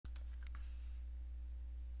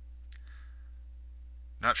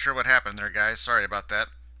Not sure what happened there, guys. Sorry about that.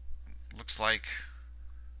 Looks like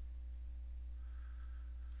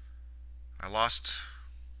I lost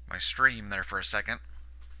my stream there for a second.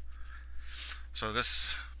 So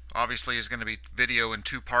this obviously is going to be video in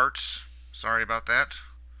two parts. Sorry about that.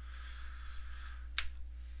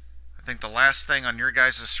 I think the last thing on your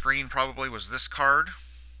guys' screen probably was this card.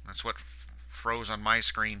 That's what froze on my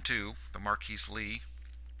screen too, the Marquise Lee.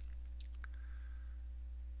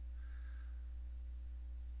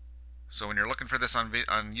 So when you're looking for this on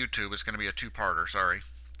YouTube, it's going to be a two-parter, sorry.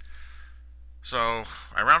 So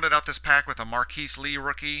I rounded out this pack with a Marquise Lee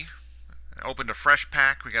rookie. I opened a fresh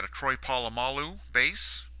pack. We got a Troy Polamalu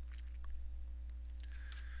base,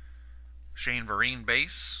 Shane Vereen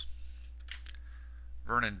base,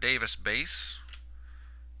 Vernon Davis base,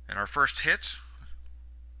 and our first hit,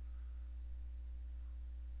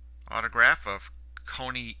 autograph of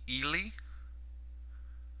Coney Ely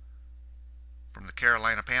from the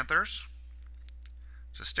Carolina Panthers.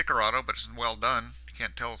 It's a sticker auto, but it's well done. You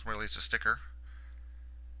can't tell really it's a sticker.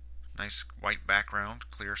 Nice white background,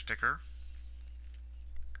 clear sticker.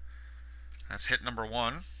 That's hit number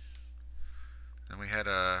one. Then we had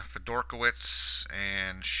a Fedorkowitz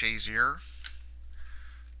and Shazier.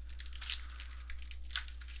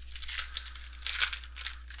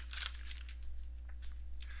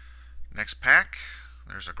 Next pack,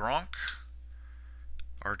 there's a Gronk,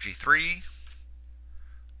 RG3,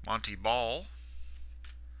 Monty Ball.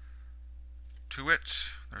 To it,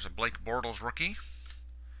 there's a Blake Bortles rookie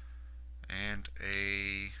and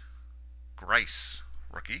a Grice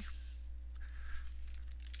rookie.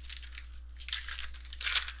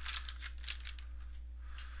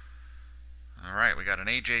 Alright, we got an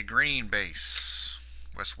AJ Green base,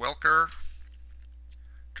 Wes Welker,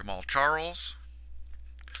 Jamal Charles.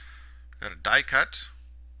 Got a die cut,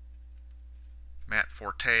 Matt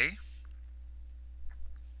Forte,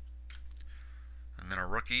 and then a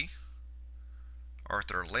rookie,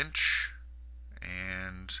 Arthur Lynch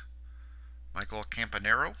and Michael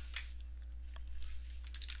Campanero.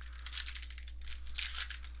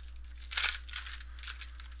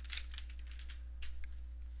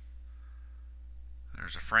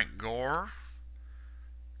 There's a Frank Gore,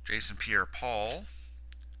 Jason Pierre-Paul,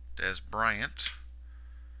 Des Bryant,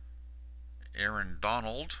 Aaron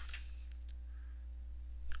Donald,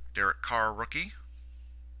 Derek Carr rookie,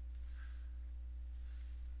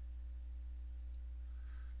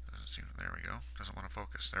 there we go, doesn't want to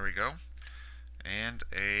focus, there we go, and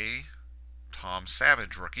a Tom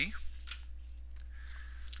Savage rookie.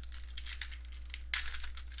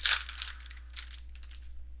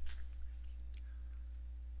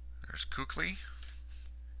 There's Kuechly,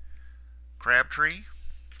 Crabtree,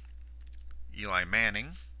 Eli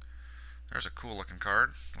Manning. There's a cool looking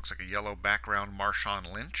card. Looks like a yellow background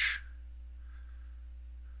Marshawn Lynch.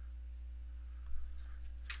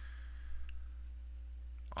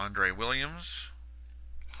 Andre Williams,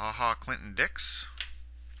 HaHa Clinton Dix.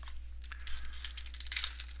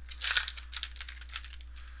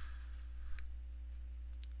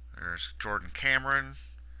 There's Jordan Cameron,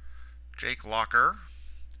 Jake Locker.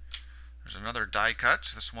 There's another die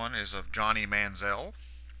cut. This one is of Johnny Manziel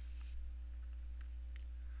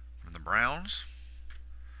from the Browns.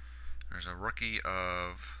 There's a rookie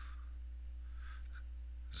of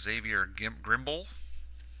Xavier Grimble,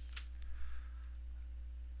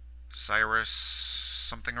 Cyrus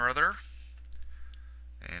something or other,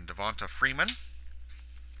 and Devonta Freeman.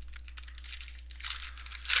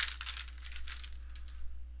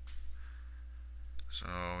 So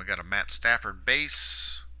we got a Matt Stafford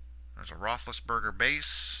base. There's a Roethlisberger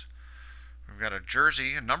base. We've got a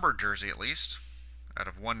jersey, a numbered jersey at least, out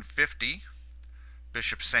of 150.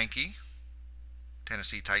 Bishop Sankey,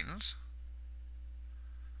 Tennessee Titans.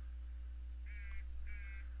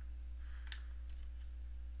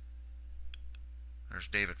 There's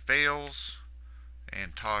David Fales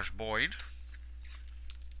and Taj Boyd.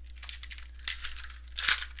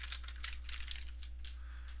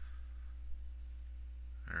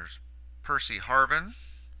 There's Percy Harvin,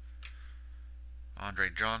 Andre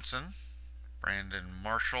Johnson, Brandon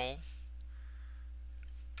Marshall,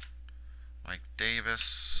 Mike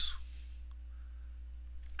Davis,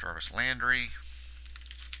 Jarvis Landry,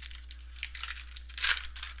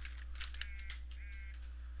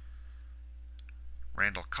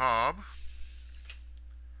 Randall Cobb,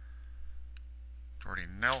 Jordy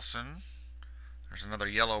Nelson. There's another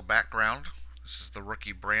yellow background. This is the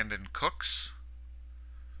rookie Brandon Cooks.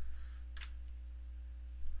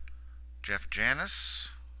 Jeff Janis,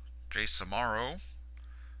 Jay Samaro,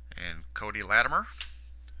 and Cody Latimer.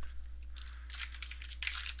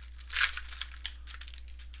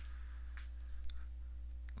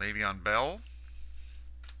 Le'Veon Bell,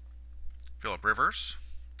 Phillip Rivers,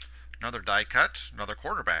 another die cut, another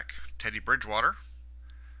quarterback, Teddy Bridgewater,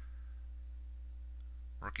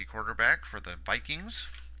 rookie quarterback for the Vikings.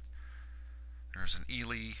 There's an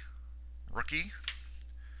Ely rookie,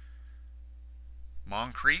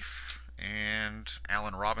 Moncrief, and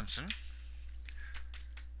Allen Robinson.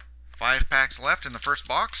 5 packs left in the first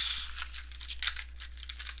box.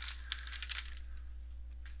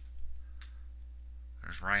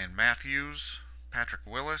 There's Ryan Matthews, Patrick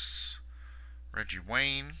Willis, Reggie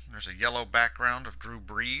Wayne. There's a yellow background of Drew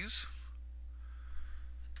Brees,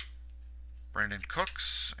 Brandon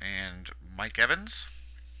Cooks, and Mike Evans.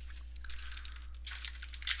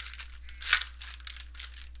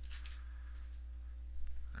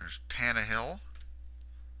 There's Tannehill,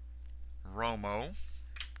 Romo,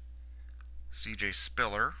 CJ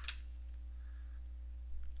Spiller,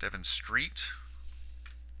 Devin Street,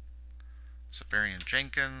 Safarian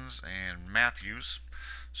Jenkins, and Matthews.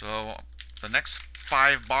 So the next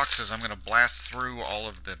 5 boxes I'm going to blast through all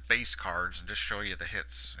of the base cards and just show you the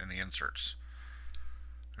hits and the inserts.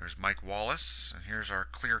 There's Mike Wallace, and here's our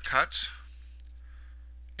clear cut.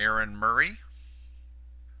 Aaron Murray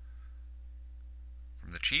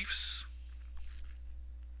from the Chiefs.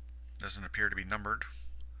 Doesn't appear to be numbered.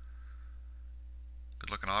 Good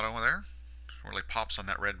looking auto there. Really pops on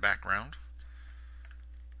that red background.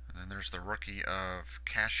 And then there's the rookie of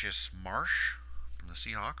Cassius Marsh from the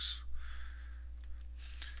Seahawks.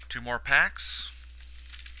 2 more packs.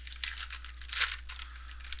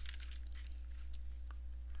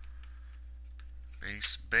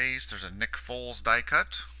 Base. There's a Nick Foles die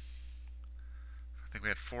cut. I think we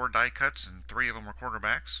had 4 die cuts and 3 of them were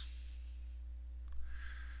quarterbacks.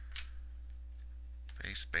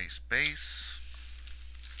 Base.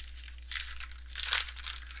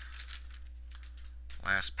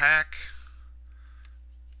 Last pack.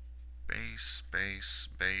 Base.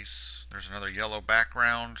 There's another yellow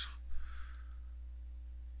background.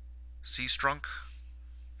 Seastrunk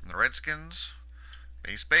from the Redskins.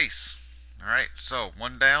 Base. Alright, so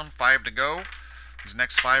 1 down, 5 to go. These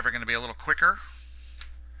next 5 are going to be a little quicker.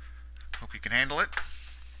 Hope you can handle it.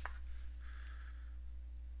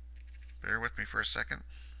 Bear with me for a second.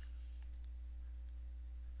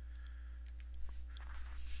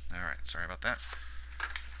 Alright, sorry about that.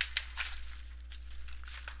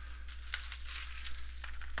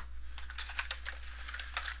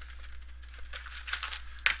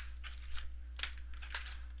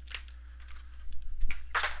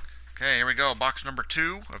 Okay, here we go. Box number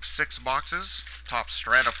 2 of 6 boxes. Top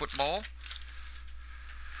Strata football.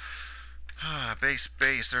 Base.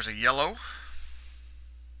 There's a yellow.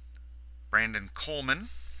 Brandon Coleman.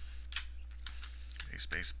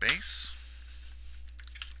 Base.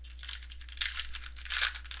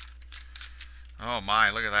 Oh my,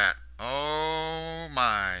 look at that. Oh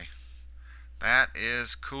my. That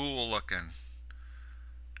is cool looking.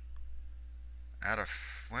 Out of,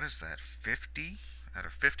 what is that, 50? Out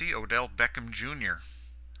of 50, Odell Beckham Jr.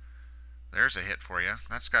 There's a hit for you.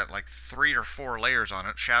 That's got like 3 or 4 layers on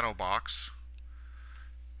it. Shadow box.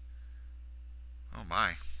 Oh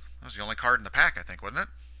my. That was the only card in the pack, I think, wasn't it?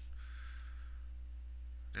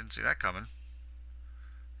 Didn't see that coming.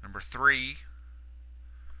 Number 3.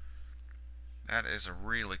 That is a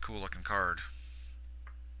really cool looking card.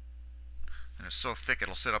 And it's so thick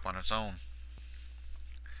it'll sit up on its own.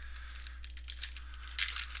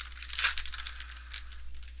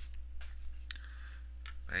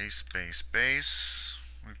 Base.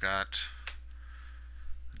 We've got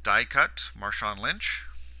die cut, Marshawn Lynch.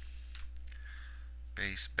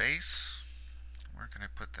 Base. Where can I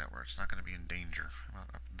put that where it's not going to be in danger? How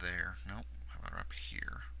about up there? Nope. How about up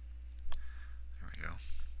here? There we go.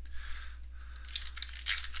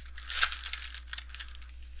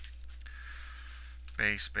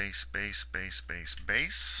 Base.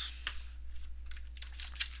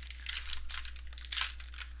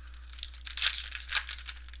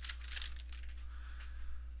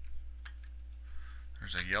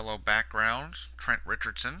 There's a yellow background, Trent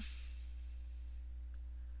Richardson.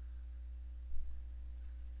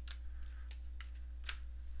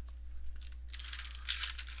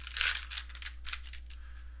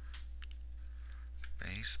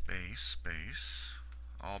 Base.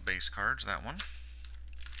 All base cards, that one.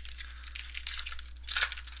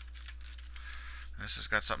 This has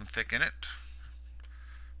got something thick in it.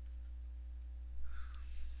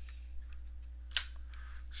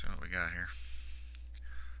 See what we got here.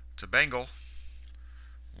 It's a Bengal.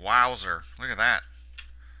 Wowzer. Look at that.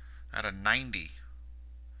 Out of 90.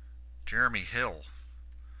 Jeremy Hill.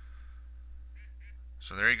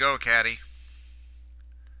 So there you go, Caddy.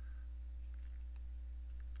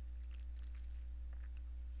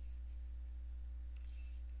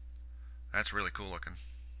 That's really cool looking.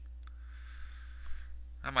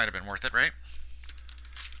 That might have been worth it, right?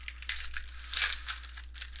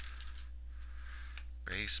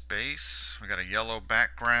 Base. We got a yellow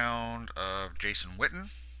background of Jason Witten.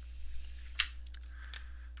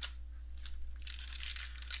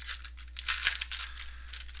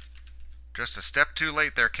 Just a step too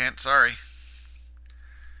late there, Kent. Sorry.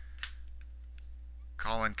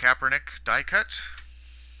 Colin Kaepernick die cut.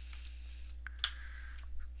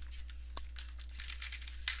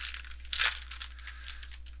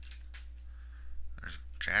 There's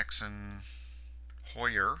Jackson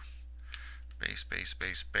Hoyer. Base.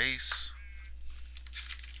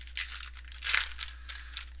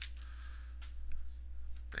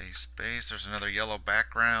 Base. There's another yellow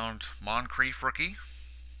background. Moncrief rookie.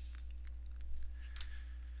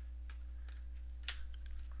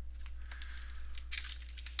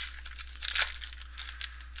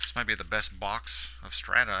 This might be the best box of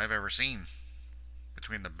Strata I've ever seen.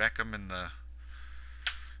 Between the Beckham and the...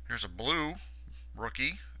 Here's a blue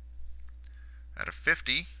rookie at a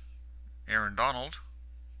 50. Aaron Donald.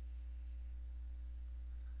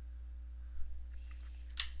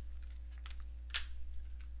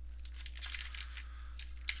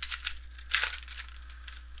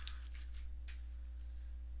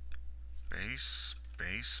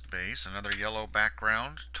 Base. Another yellow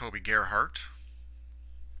background. Toby Gerhart.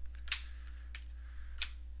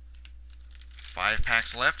 5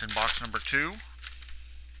 packs left in box number 2.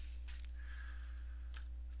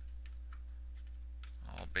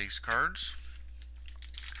 All base cards.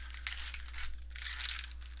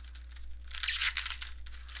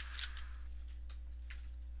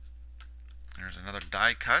 There's another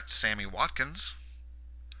die cut. Sammy Watkins.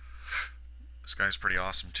 This guy's pretty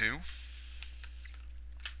awesome too.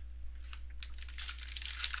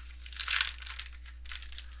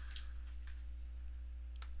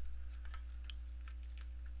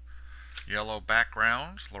 Yellow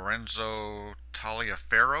background, Lorenzo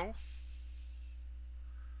Taliaferro.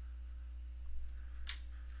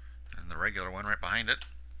 And the regular one right behind it.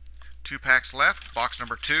 2 packs left, box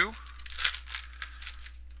number 2.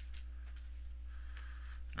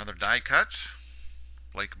 Another die cut,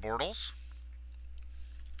 Blake Bortles.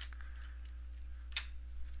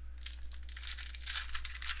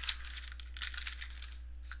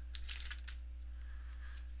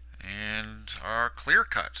 And our clear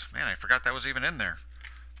cut. Man, I forgot that was even in there.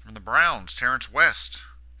 From the Browns, Terrence West.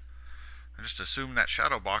 I just assumed that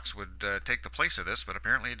shadow box would take the place of this, but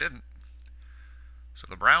apparently it didn't. So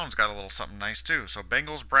the Browns got a little something nice too. So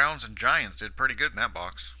Bengals, Browns, and Giants did pretty good in that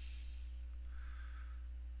box.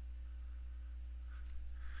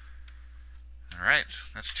 Alright,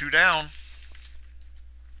 that's 2 down.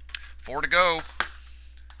 4 to go.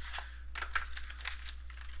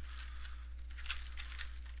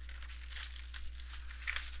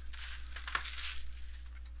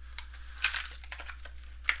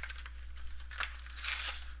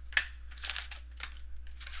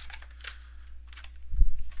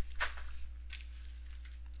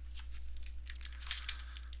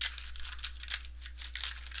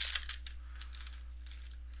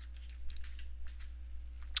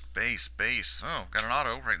 Base. Oh, got an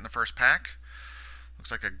auto right in the first pack.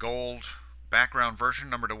 Looks like a gold background version,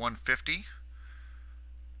 number to 150.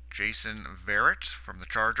 Jason Verrett from the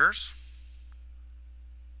Chargers.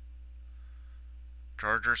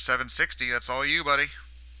 Chargers 760, that's all you, buddy.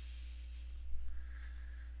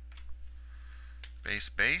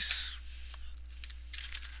 Base.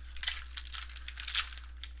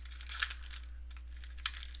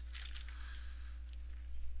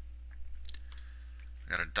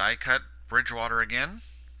 Got a die cut Bridgewater again.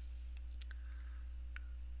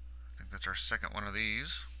 I think that's our second one of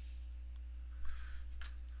these.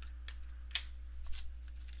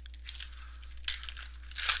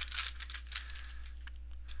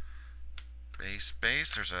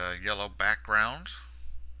 Base. There's a yellow background.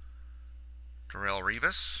 Darrelle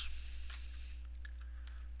Revis.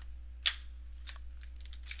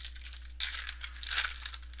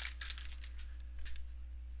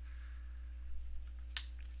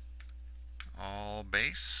 All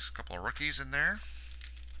base. A couple of rookies in there.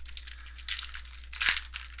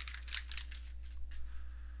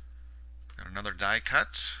 Got another die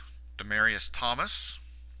cut. Demarius Thomas.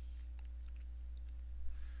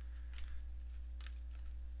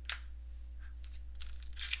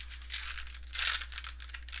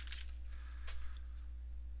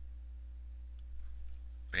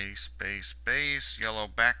 Base. Yellow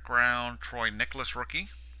background. Troy Nicholas rookie.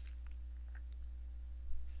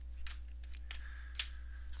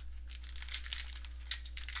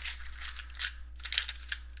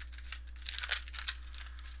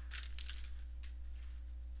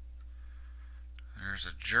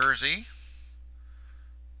 There's a jersey.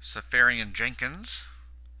 Safarian Jenkins.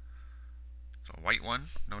 It's a white one,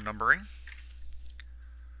 no numbering.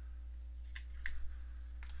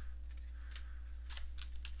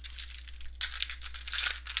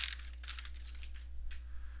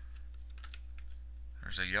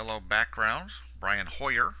 There's a yellow background, Brian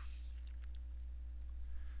Hoyer.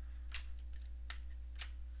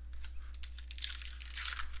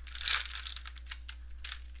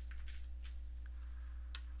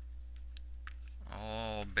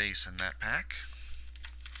 All base in that pack.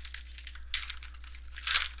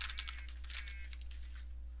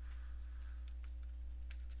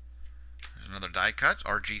 There's another die cut,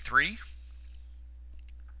 RG3.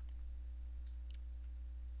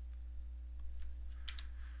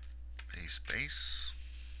 Base.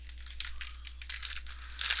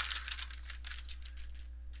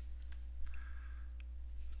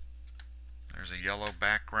 There's a yellow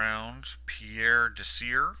background, Pierre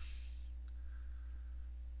Desir.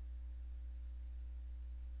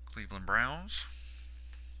 Cleveland Browns.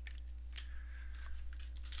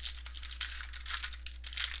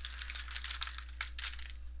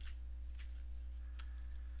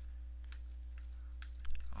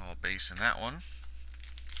 All base in that one.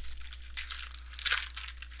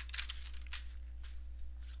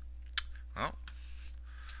 Well,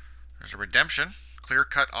 there's a redemption.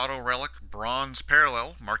 Clear-cut auto relic bronze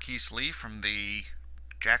parallel, Marquise Lee from the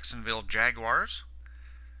Jacksonville Jaguars.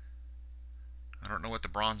 I don't know what the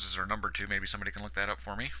bronzes are numbered to. Maybe somebody can look that up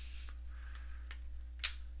for me.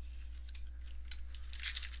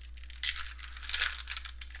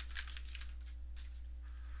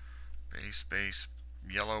 Base,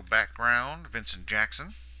 yellow background, Vincent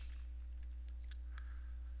Jackson.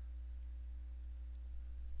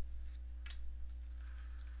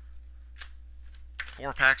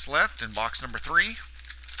 Four packs left in box number 3.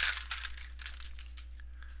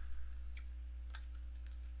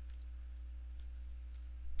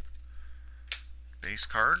 Base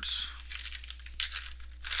cards.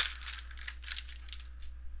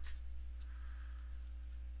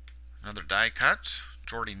 Another die cut,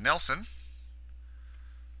 Jordy Nelson.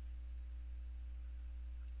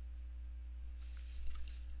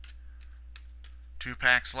 Two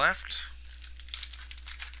packs left.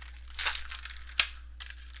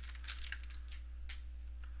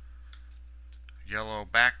 Yellow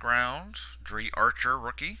background, Dree Archer,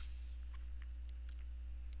 rookie.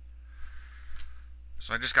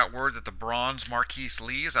 So I just got word that the bronze Marquise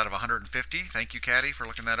Lee is out of 150. Thank you, Caddy, for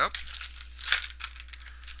looking that up.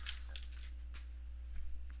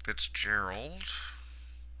 Fitzgerald.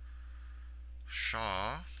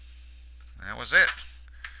 Shaw. That was it.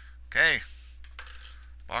 Okay.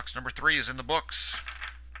 Box number 3 is in the books.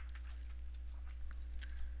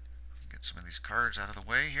 Get some of these cards out of the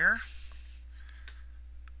way here.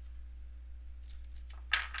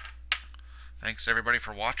 Thanks everybody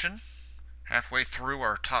for watching. Halfway through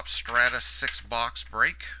our top Strata 6-box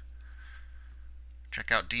break.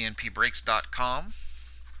 Check out dnpbreaks.com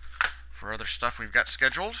for other stuff we've got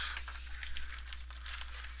scheduled.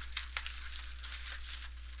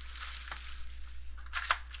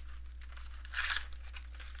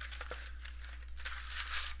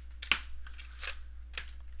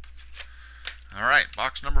 Alright,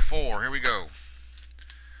 box number 4. Here we go.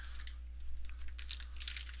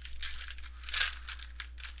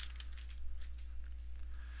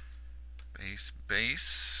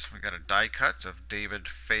 Base. We got a die cut of David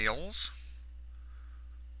Fales.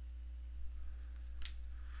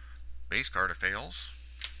 Base card of Fales.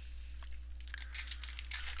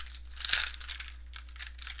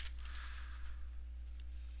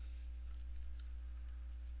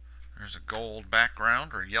 There's a gold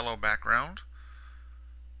background or yellow background.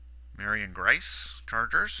 Marion Grice,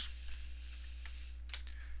 Chargers.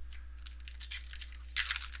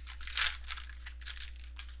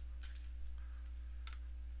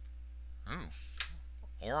 Ooh,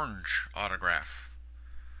 orange autograph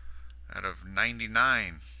out of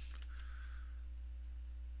 99.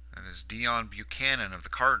 That is Dion Buchanan of the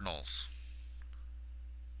Cardinals.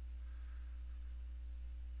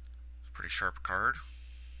 It's a pretty sharp card.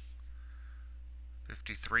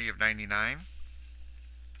 53 of 99.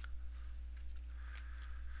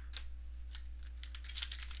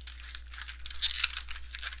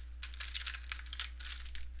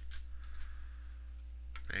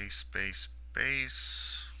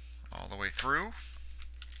 Base, all the way through.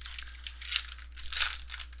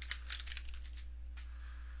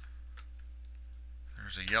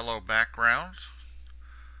 There's a yellow background,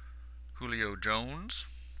 Julio Jones.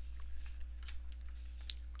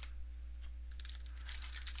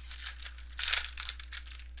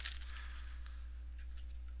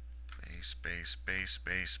 Base, base,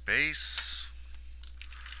 base, base.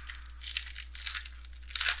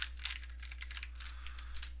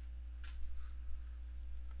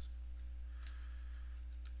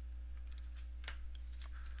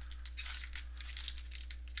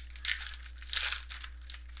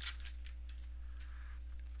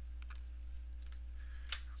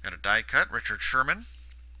 Got a die cut, Richard Sherman,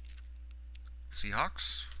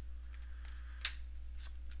 Seahawks.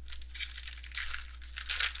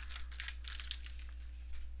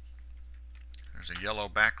 There's a yellow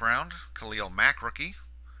background, Khalil Mack rookie.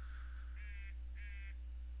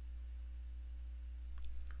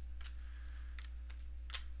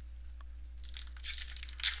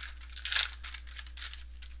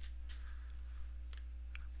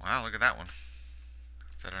 Wow, look at that one.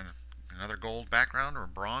 Is that another gold background or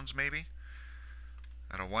bronze maybe?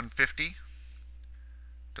 At a 150,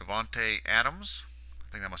 Devontae Adams.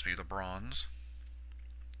 I think that must be the bronze.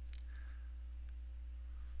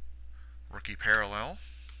 Rookie parallel.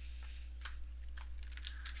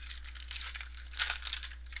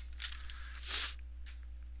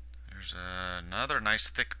 There's another nice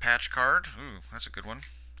thick patch card. Ooh, that's a good one.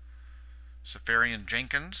 Safarian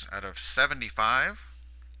Jenkins out of 75.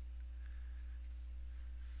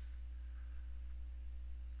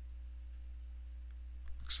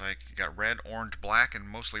 Looks like you got red, orange, black, and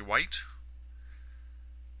mostly white.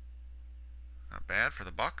 Not bad for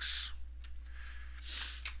the Bucks.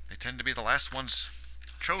 They tend to be the last ones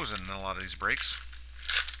chosen in a lot of these breaks.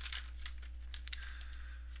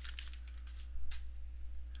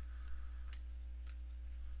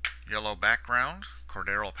 Yellow background,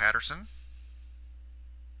 Cordero Patterson.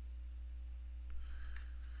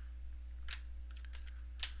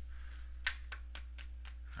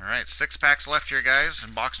 Alright, 6 packs left here, guys,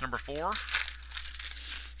 in box number 4.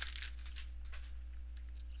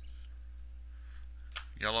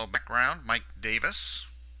 Yellow background, Mike Davis.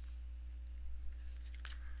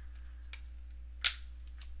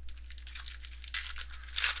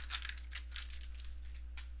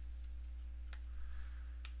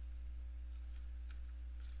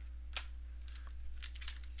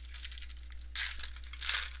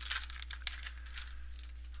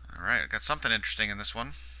 Alright, got something interesting in this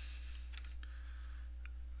one.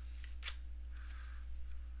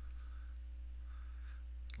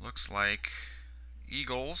 Looks like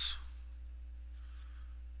Eagles.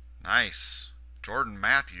 Nice. Jordan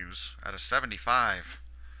Matthews out of 75.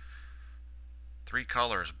 3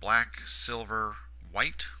 colors, black, silver,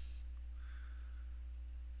 white.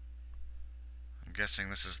 I'm guessing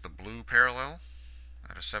this is the blue parallel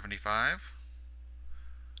out of 75.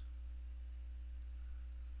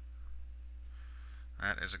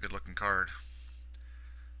 That is a good looking card.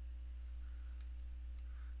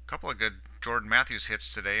 Couple of good Jordan Matthews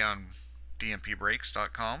hits today on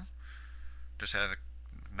dmpbreaks.com. Just had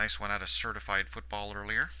a nice one out of Certified Football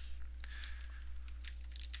earlier.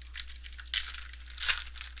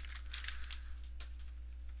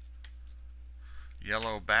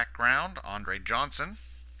 Yellow background, Andre Johnson.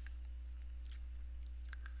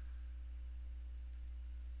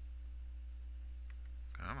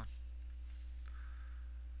 Come on.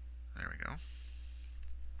 There we go.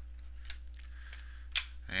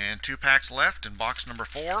 And 2 packs left in box number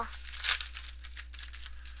 4.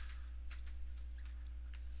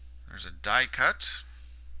 There's a die cut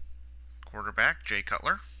quarterback, Jay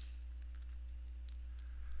Cutler.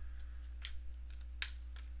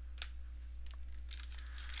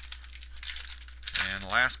 And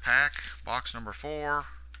last pack, box number 4.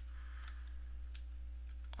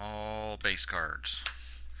 All base cards.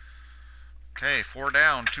 Okay, 4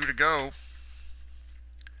 down, 2 to go.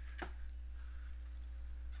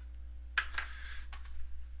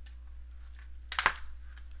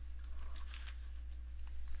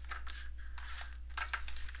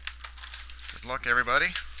 Good luck, everybody.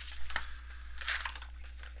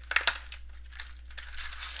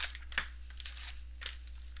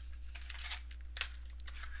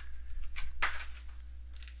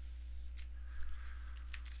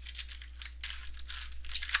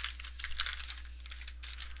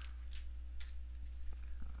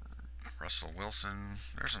 Russell Wilson.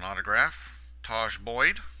 There's an autograph. Taj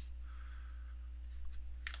Boyd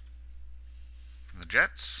from the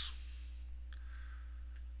Jets.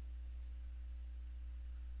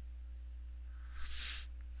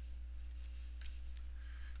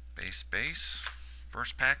 Base.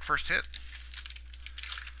 First pack, first hit.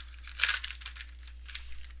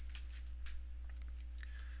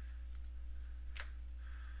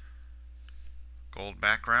 Gold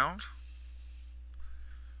background.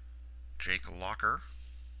 Jake Locker.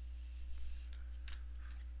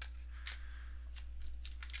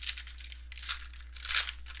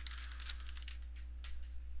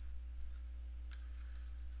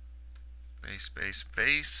 Base, base,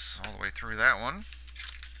 base, all the way through that one.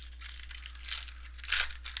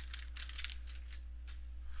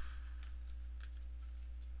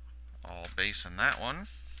 All base in that one.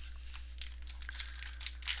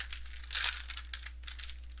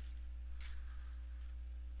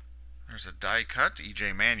 There's a die cut,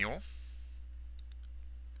 EJ Manuel.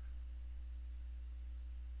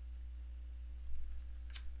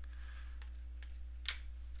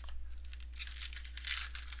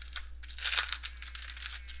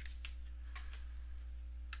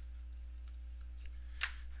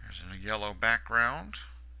 There's a yellow background.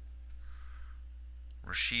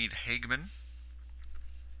 Rashid Hageman.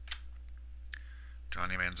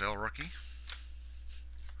 Johnny Manziel rookie.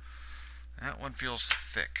 That one feels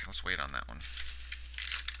thick. Let's wait on that one.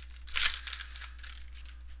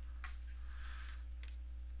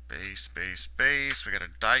 Base, base, base. We got a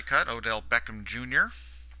die cut, Odell Beckham Jr.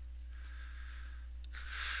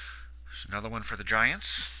 There's another one for the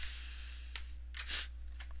Giants.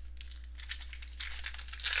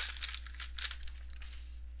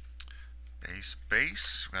 Base,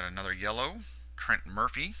 base. We got another yellow, Trent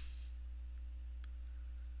Murphy.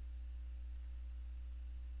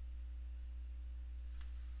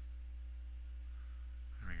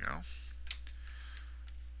 There we go.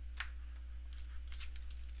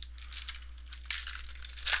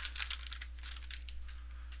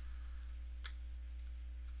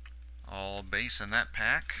 All base in that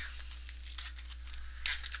pack.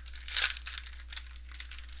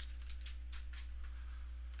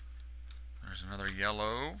 There's another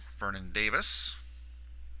yellow, Vernon Davis.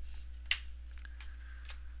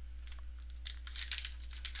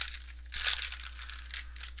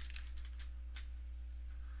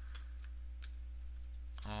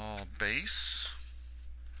 All base.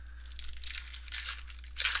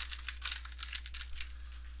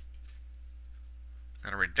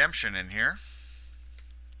 Got a redemption in here.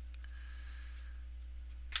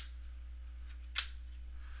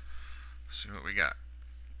 See what we got.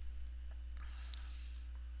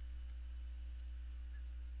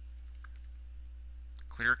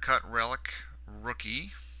 Clear cut relic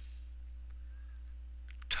rookie.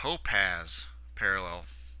 Topaz parallel.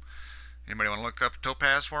 Anybody want to look up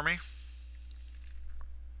Topaz for me?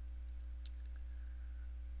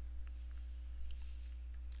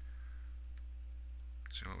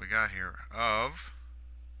 See what we got here. Of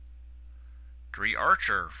Dree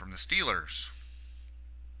Archer from the Steelers.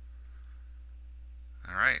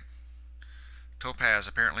 Alright. Topaz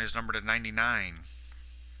apparently is numbered at 99.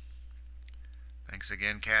 Thanks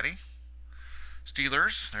again, Caddy.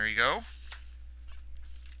 Steelers, there you go.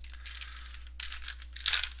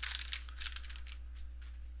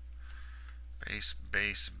 Base,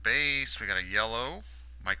 base, base. We got a yellow,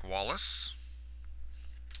 Mike Wallace.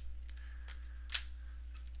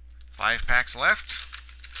 5 packs left.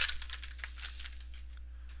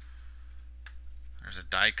 There's a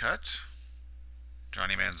die cut,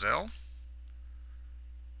 Johnny Manziel.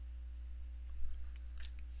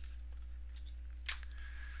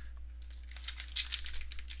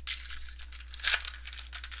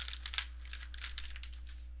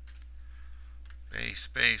 Base,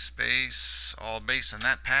 base, base. All base in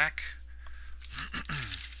that pack.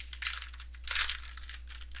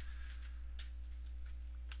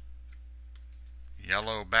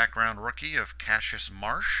 Yellow background rookie of Cassius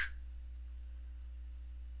Marsh.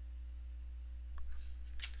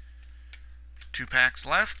 Two packs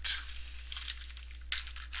left.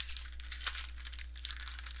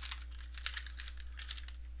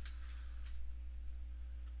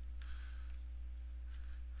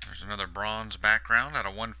 There's another bronze background out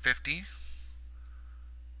of 150.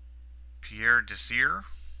 Pierre Desir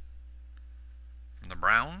from the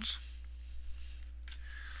Browns.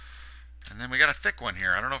 And then we got a thick one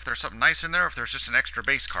here. I don't know if there's something nice in there or if there's just an extra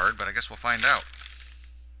base card, but I guess we'll find out.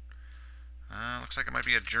 Looks like it might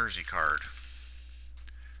be a jersey card.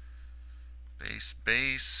 Base,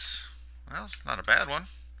 base. Well, it's not a bad one.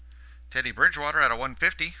 Teddy Bridgewater out of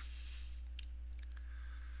 150.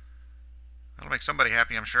 That'll make somebody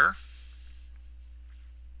happy, I'm sure.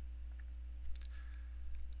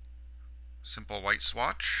 Simple white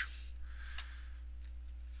swatch.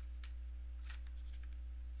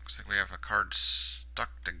 Looks like we have a card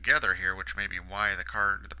stuck together here, which may be why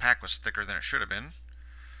the pack was thicker than it should have been.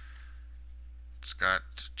 It's got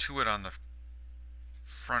 2 on the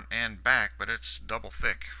front and back, but it's double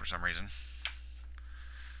thick for some reason.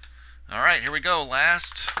 Alright, here we go.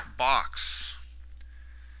 Last box.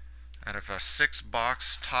 Out of a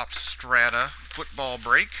 6-box Top Strata football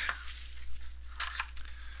break.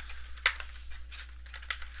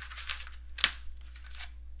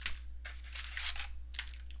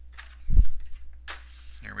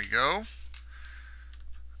 go.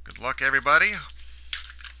 Good luck, everybody.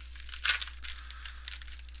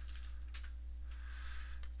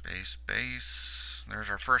 Base, base. There's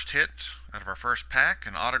our first hit out of our first pack,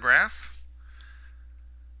 an autograph.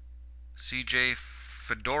 C.J.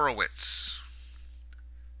 Fedorowicz,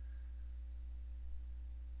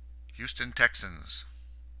 Houston Texans.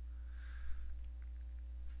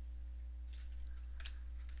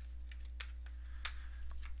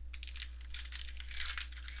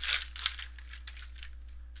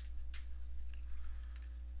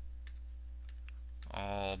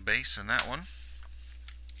 All base in that one.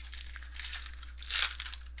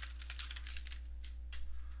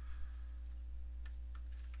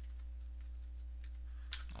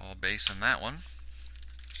 All base in that one.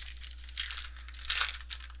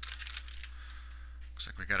 Looks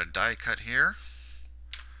like we got a die cut here.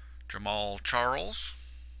 Jamal Charles.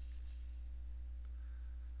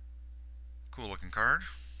 Cool looking card.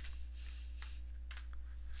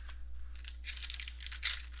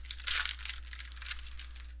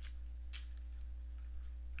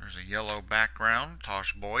 There's a yellow background,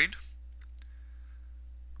 Tosh Boyd.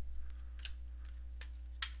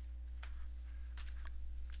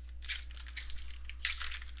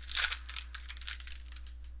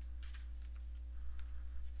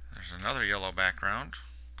 There's another yellow background,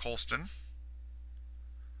 Colston.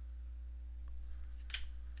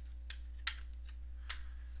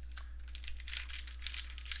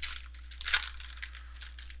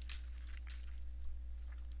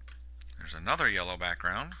 There's another yellow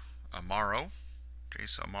background, Amaro,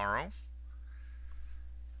 Jace Amaro.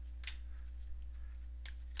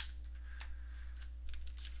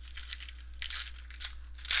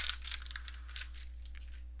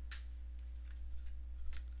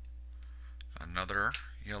 Another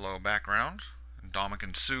yellow background,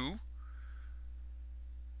 Dominican Sue.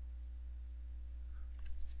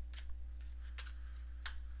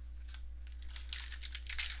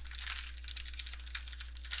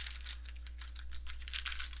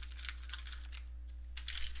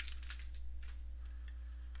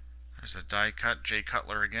 There's a die cut, Jay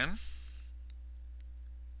Cutler again.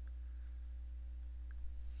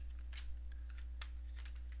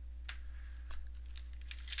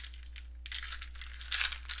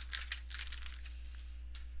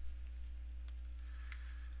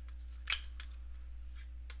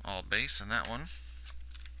 All base in that one.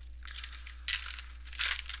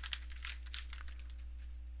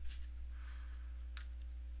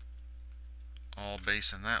 All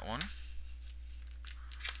base in that one.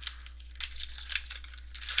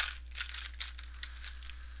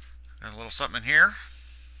 Got a little something in here.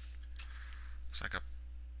 Looks like a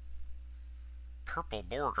purple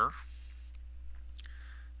border.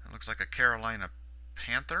 It looks like a Carolina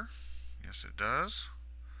Panther. Yes, it does.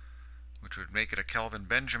 Which would make it a Kelvin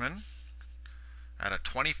Benjamin at a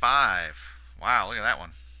 25. Wow, look at that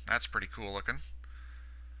one. That's pretty cool looking.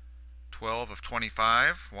 12 of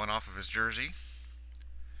 25, one off of his jersey.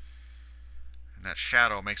 And that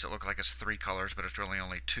shadow makes it look like it's 3 colors, but it's really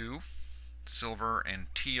only 2. Silver and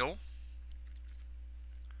teal.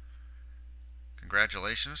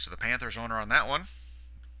 Congratulations to the Panthers owner on that one.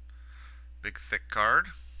 Big thick card.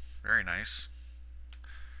 Very nice.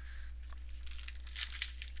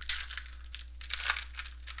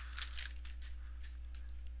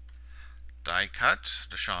 Die cut,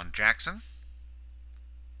 Deshaun Jackson.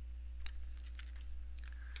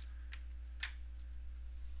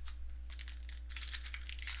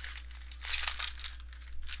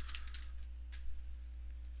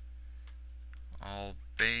 All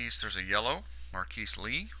base, there's a yellow, Marquise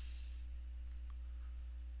Lee.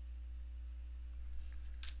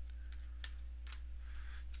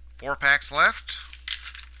 Four packs left.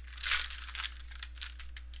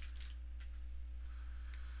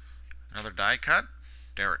 Another die cut,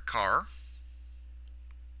 Derek Carr,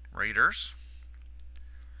 Raiders.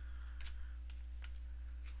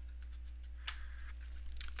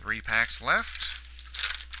 Three packs left.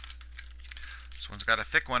 This one's got a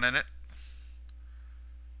thick one in it.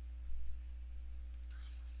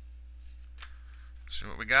 See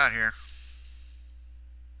what we got here.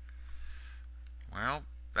 Well,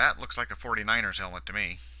 that looks like a 49ers helmet to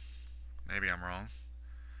me. Maybe I'm wrong.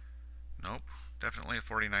 Nope, definitely a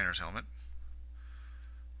 49ers helmet.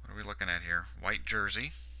 What are we looking at here? White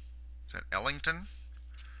jersey. Is that Ellington?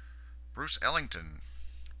 Bruce Ellington.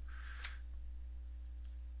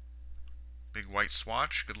 Big white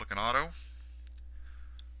swatch, good looking auto.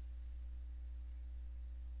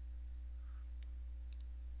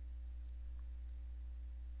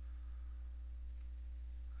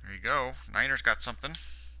 There you go. Niners got something.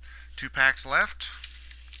 2 packs left.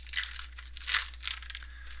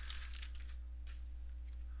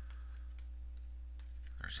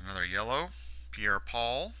 There's another yellow, Pierre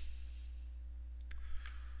Paul.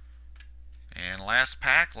 And last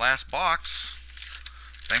pack, last box.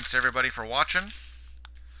 Thanks everybody for watching.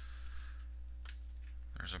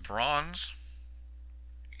 There's a bronze,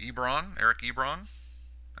 Eric Ebron,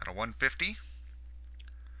 at a 150.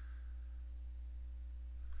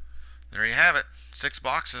 There you have it. 6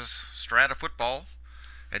 boxes, Strata football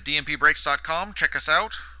at dmpbreaks.com. Check us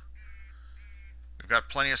out. We've got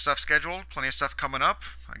plenty of stuff scheduled, plenty of stuff coming up.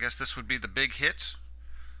 I guess this would be the big hit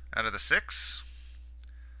out of the 6.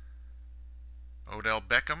 Odell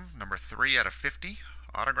Beckham, number 3 out of 50,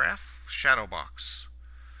 autograph, shadow box.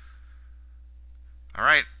 All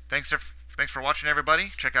right, thanks for watching,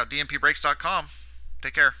 everybody. Check out dmpbreaks.com.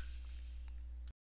 Take care.